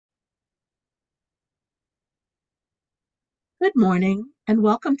Good morning and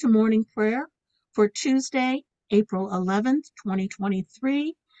welcome to morning prayer for Tuesday, April 11th,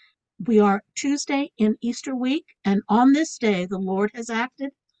 2023. We are Tuesday in Easter week, and on this day the Lord has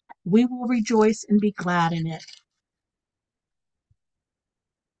acted. We will rejoice and be glad in it.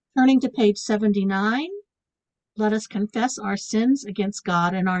 Turning to page 79, let us confess our sins against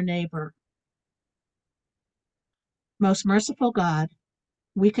God and our neighbor. Most merciful God,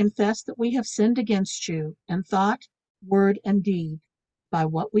 we confess that we have sinned against you in thought, word, and deed, by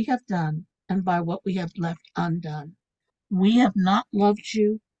what we have done and by what we have left undone. We have not loved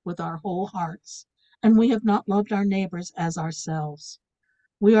you with our whole hearts, and we have not loved our neighbors as ourselves.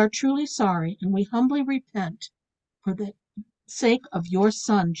 We are truly sorry, and we humbly repent for the sake of your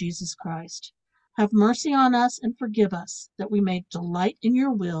Son, Jesus Christ. Have mercy on us and forgive us, that we may delight in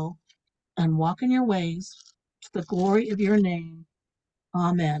your will and walk in your ways to the glory of your name.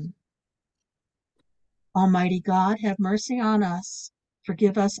 Amen. Almighty God, have mercy on us.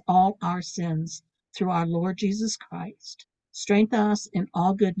 Forgive us all our sins through our Lord Jesus Christ. Strengthen us in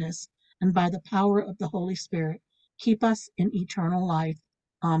all goodness, and by the power of the Holy Spirit, keep us in eternal life.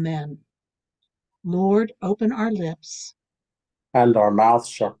 Amen. Lord, open our lips. And our mouth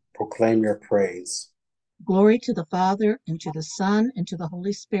shall proclaim your praise. Glory to the Father, and to the Son, and to the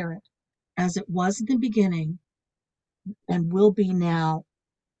Holy Spirit, as it was in the beginning, and will be now,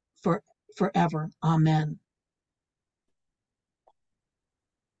 forever. Amen.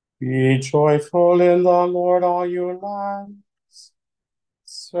 Be joyful in the Lord, all you lands.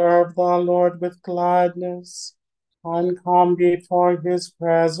 Serve the Lord with gladness, and come before his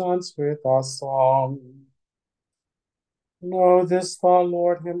presence with a song. Know this, the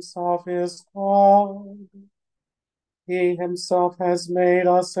Lord himself is God. He himself has made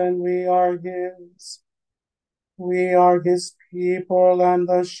us, and we are his. We are his people and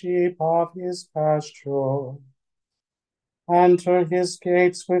the sheep of his pasture. Enter his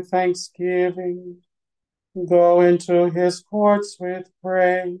gates with thanksgiving. Go into his courts with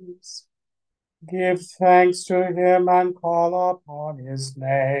praise. Give thanks to him and call upon his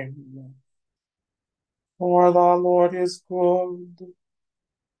name. For the Lord is good.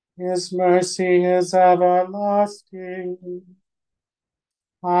 His mercy is everlasting,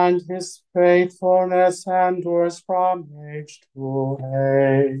 and his faithfulness endures from age to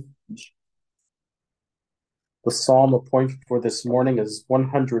age. The psalm appointed for this morning is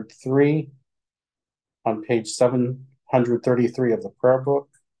 103 on page 733 of the prayer book.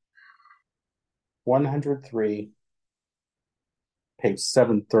 103, page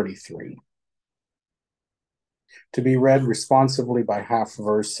 733. To be read responsively by half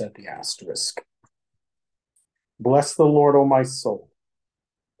verse at the asterisk. Bless the Lord, O my soul.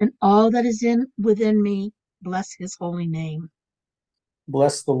 And all that is within me, bless his holy name.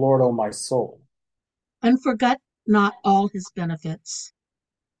 Bless the Lord, O my soul. And forget not all his benefits,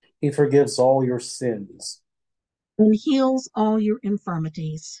 He forgives all your sins. and heals all your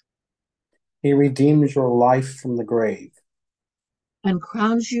infirmities, He redeems your life from the grave, and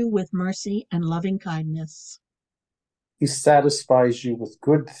crowns you with mercy and loving kindness. he satisfies you with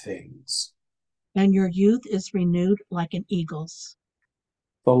good things. And your youth is renewed like an eagle's.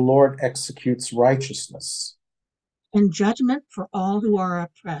 The Lord executes righteousness. And judgment for all who are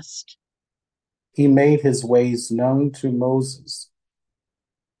oppressed. He made his ways known to Moses,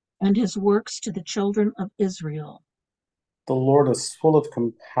 and his works to the children of Israel. The Lord is full of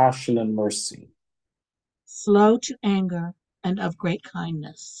compassion and mercy. Slow to anger and of great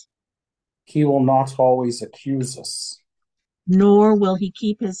kindness. He will not always accuse us. Nor will he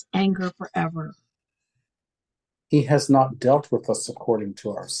keep his anger forever. He has not dealt with us according to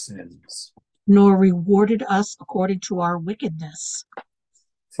our sins. Nor rewarded us according to our wickedness.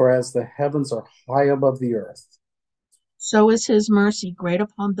 For as the heavens are high above the earth, so is his mercy great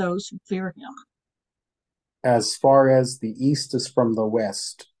upon those who fear him. as far as the east is from the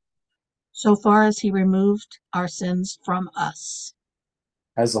west, so far as he removed our sins from us.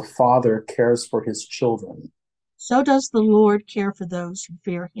 As a father cares for his children, so does the Lord care for those who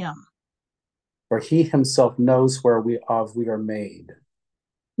fear him. For he himself knows whereof we are made.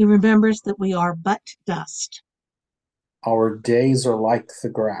 He remembers that we are but dust. Our days are like the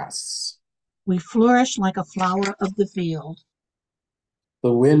grass. We flourish like a flower of the field.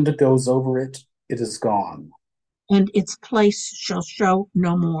 The wind goes over it, it is gone. And its place shall show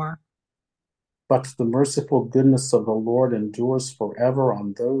no more. But the merciful goodness of the Lord endures forever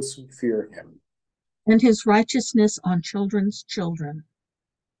on those who fear him. And his righteousness on children's children.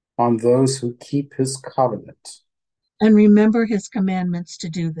 On those who keep his covenant. And remember his commandments to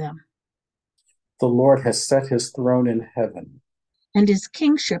do them. The Lord has set his throne in heaven. And his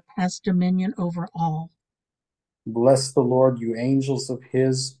kingship has dominion over all. Bless the Lord, you angels of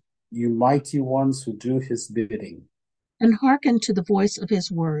his, you mighty ones who do his bidding. And hearken to the voice of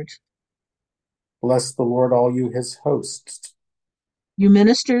his word. Bless the Lord, all you his hosts. You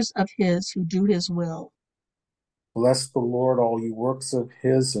ministers of his who do his will. Bless the Lord, all you works of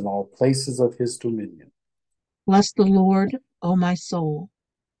his and all places of his dominion. Bless the Lord, O my soul.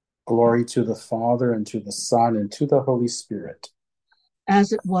 Glory to the Father, and to the Son, and to the Holy Spirit.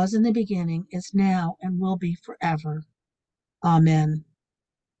 As it was in the beginning, is now, and will be forever. Amen.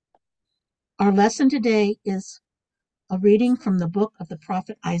 Our lesson today is a reading from the book of the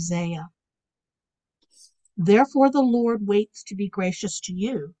prophet Isaiah. Therefore the Lord waits to be gracious to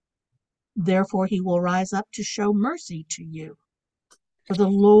you. Therefore he will rise up to show mercy to you. For the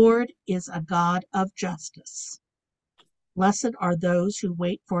Lord is a God of justice. Blessed are those who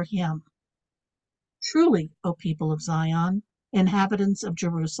wait for him. Truly, O people of Zion, inhabitants of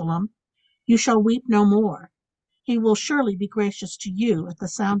Jerusalem, you shall weep no more. He will surely be gracious to you at the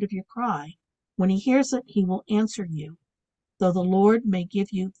sound of your cry. When he hears it, he will answer you. Though the Lord may give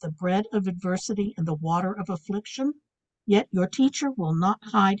you the bread of adversity and the water of affliction, yet your teacher will not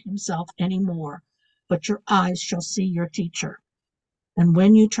hide himself any more, but your eyes shall see your teacher. And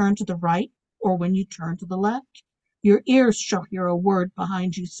when you turn to the right or when you turn to the left, your ears shall hear a word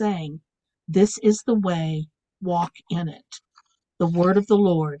behind you saying, "This is the way, walk in it." The word of the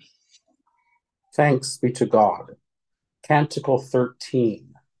Lord. Thanks be to God. Canticle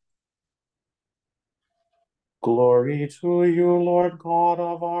 13. Glory to you, Lord God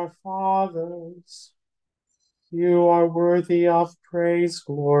of our fathers. You are worthy of praise.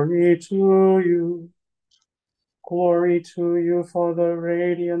 Glory to you. Glory to you for the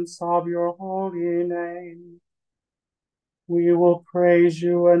radiance of your holy name. We will praise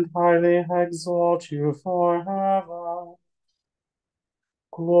you and highly exalt you forever.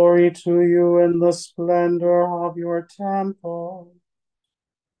 Glory to you in the splendor of your temple.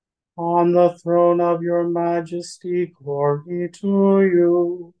 On the throne of your majesty, glory to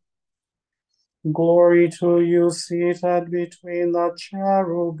you. Glory to you seated between the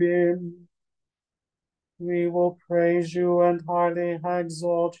cherubim. We will praise you and highly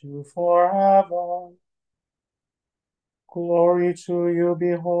exalt you forever. Glory to you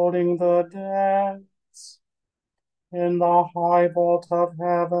beholding the dead. In the high vault of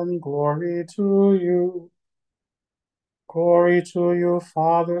heaven, glory to you. Glory to you,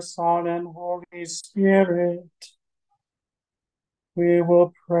 Father, Son, and Holy Spirit. We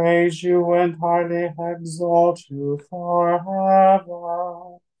will praise you and highly exalt you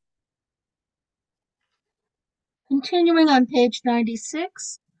forever. Continuing on page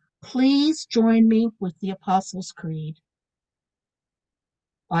 96, please join me with the Apostles' Creed.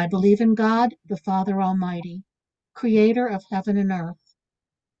 I believe in God, the Father Almighty, creator of heaven and earth.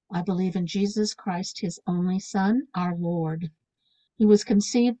 I believe in Jesus Christ, his only Son, our Lord. He was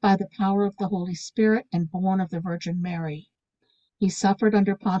conceived by the power of the Holy Spirit and born of the Virgin Mary. He suffered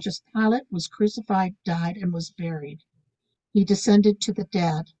under Pontius Pilate, was crucified, died, and was buried. He descended to the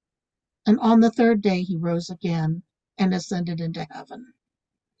dead, and on the third day he rose again and ascended into heaven,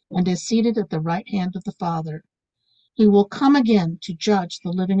 and is seated at the right hand of the Father. He will come again to judge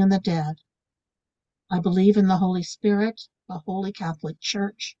the living and the dead. I believe in the Holy Spirit, the Holy Catholic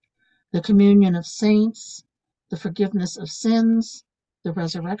Church, the communion of saints, the forgiveness of sins, the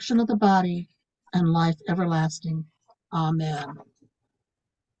resurrection of the body, and life everlasting. Amen.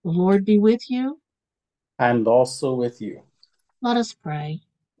 The Lord be with you. And also with you. Let us pray.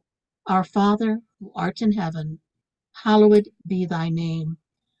 Our Father, who art in heaven, hallowed be thy name.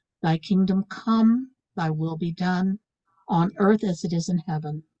 Thy kingdom come, thy will be done, on earth as it is in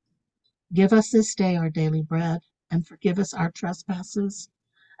heaven. Give us this day our daily bread, and forgive us our trespasses,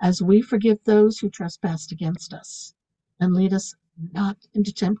 as we forgive those who trespass against us. And lead us not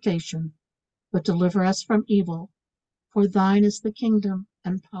into temptation, but deliver us from evil. For thine is the kingdom,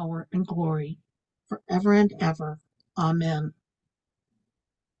 and power, and glory, forever and ever. Amen.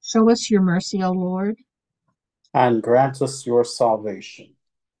 Show us your mercy, O Lord. And grant us your salvation.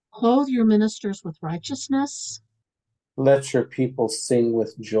 Clothe your ministers with righteousness. Let your people sing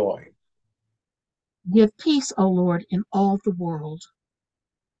with joy. Give peace, O Lord, in all the world.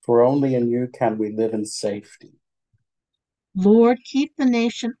 For only in you can we live in safety. Lord, keep the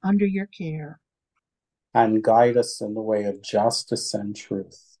nation under your care. And guide us in the way of justice and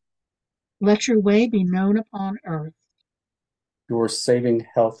truth. Let your way be known upon earth. Your saving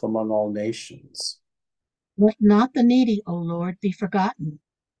health among all nations. Let not the needy, O Lord, be forgotten.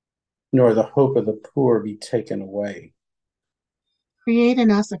 Nor the hope of the poor be taken away. Create in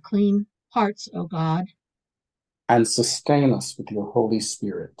us a clean hearts, O God. And sustain us with your Holy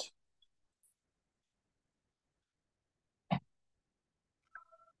Spirit.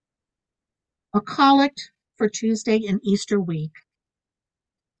 A collect for Tuesday in Easter week.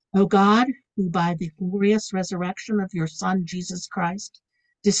 O God, who by the glorious resurrection of your Son, Jesus Christ,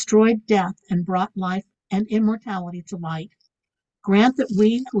 destroyed death and brought life and immortality to light, grant that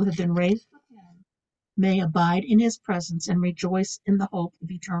we who have been raised with him may abide in his presence and rejoice in the hope of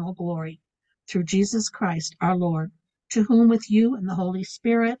eternal glory. Through Jesus Christ our Lord, to whom with you and the Holy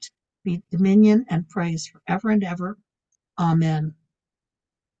Spirit be dominion and praise forever and ever. Amen.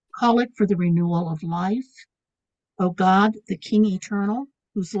 Collect for the renewal of life. O God, the King eternal,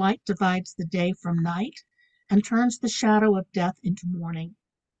 whose light divides the day from night and turns the shadow of death into morning,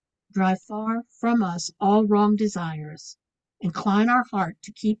 drive far from us all wrong desires. Incline our heart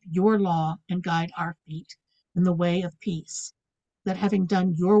to keep your law and guide our feet in the way of peace, that having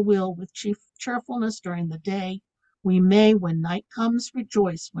done your will with cheerfulness during the day, we may, when night comes,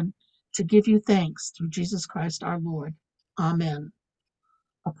 rejoice to give you thanks through Jesus Christ our Lord. Amen.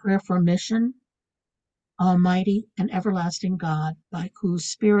 A prayer for mission. Almighty and everlasting God, by whose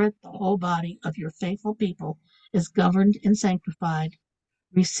Spirit the whole body of your faithful people is governed and sanctified,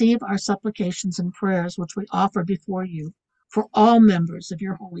 receive our supplications and prayers which we offer before you for all members of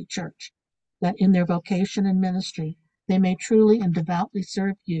your holy church, that in their vocation and ministry they may truly and devoutly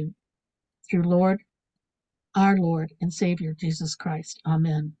serve you through our Lord and Savior Jesus Christ.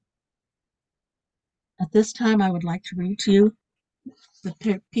 Amen. At this time, I would like to read to you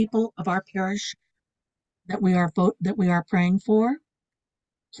the people of our parish that we are praying for.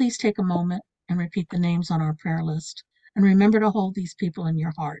 Please take a moment and repeat the names on our prayer list, and remember to hold these people in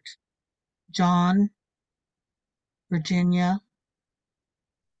your heart: John, Virginia,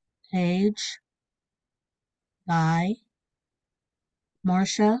 Paige, Guy,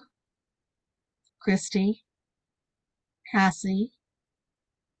 Marcia, Christy, Cassie,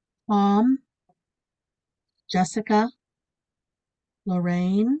 Tom, Jessica,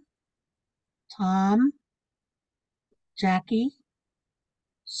 Lorraine, Tom, Jackie,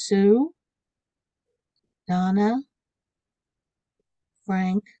 Sue, Donna,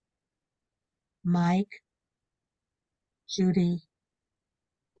 Frank, Mike, Judy,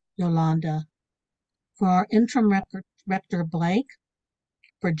 Yolanda. For our interim rector Blake,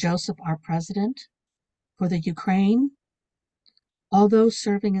 for Joseph, our president, for the Ukraine, all those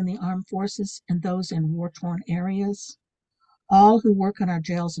serving in the armed forces and those in war-torn areas, all who work in our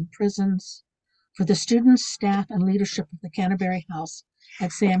jails and prisons, for the students, staff, and leadership of the Canterbury House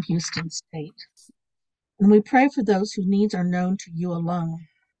at Sam Houston State. And we pray for those whose needs are known to you alone,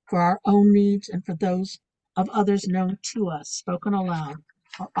 for our own needs and for those of others known to us, spoken aloud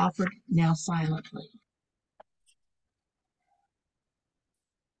or offered now silently.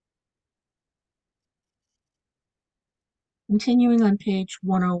 Continuing on page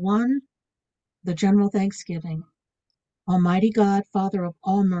 101, the General Thanksgiving. Almighty God, Father of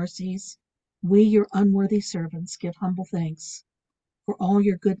all mercies, we, your unworthy servants, give humble thanks for all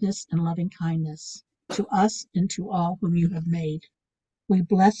your goodness and loving kindness to us and to all whom you have made. We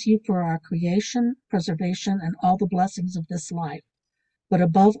bless you for our creation, preservation, and all the blessings of this life, but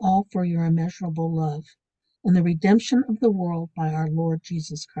above all for your immeasurable love and the redemption of the world by our Lord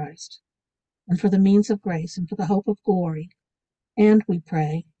Jesus Christ, and for the means of grace and for the hope of glory. And we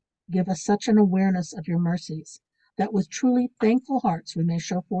pray, give us such an awareness of your mercies that with truly thankful hearts we may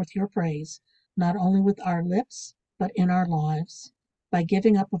show forth your praise, not only with our lips, but in our lives, by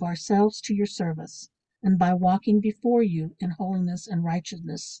giving up of ourselves to your service, and by walking before you in holiness and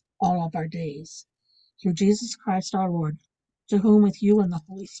righteousness all of our days. Through Jesus Christ our Lord, to whom with you and the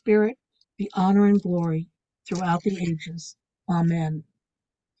Holy Spirit be honor and glory throughout the ages. Amen.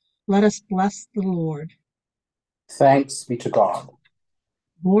 Let us bless the Lord. Thanks be to God.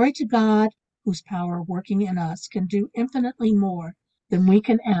 Glory to God, whose power working in us can do infinitely more than we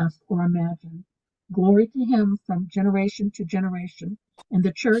can ask or imagine. Glory to him from generation to generation in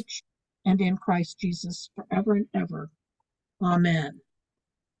the church and in Christ Jesus forever and ever. Amen.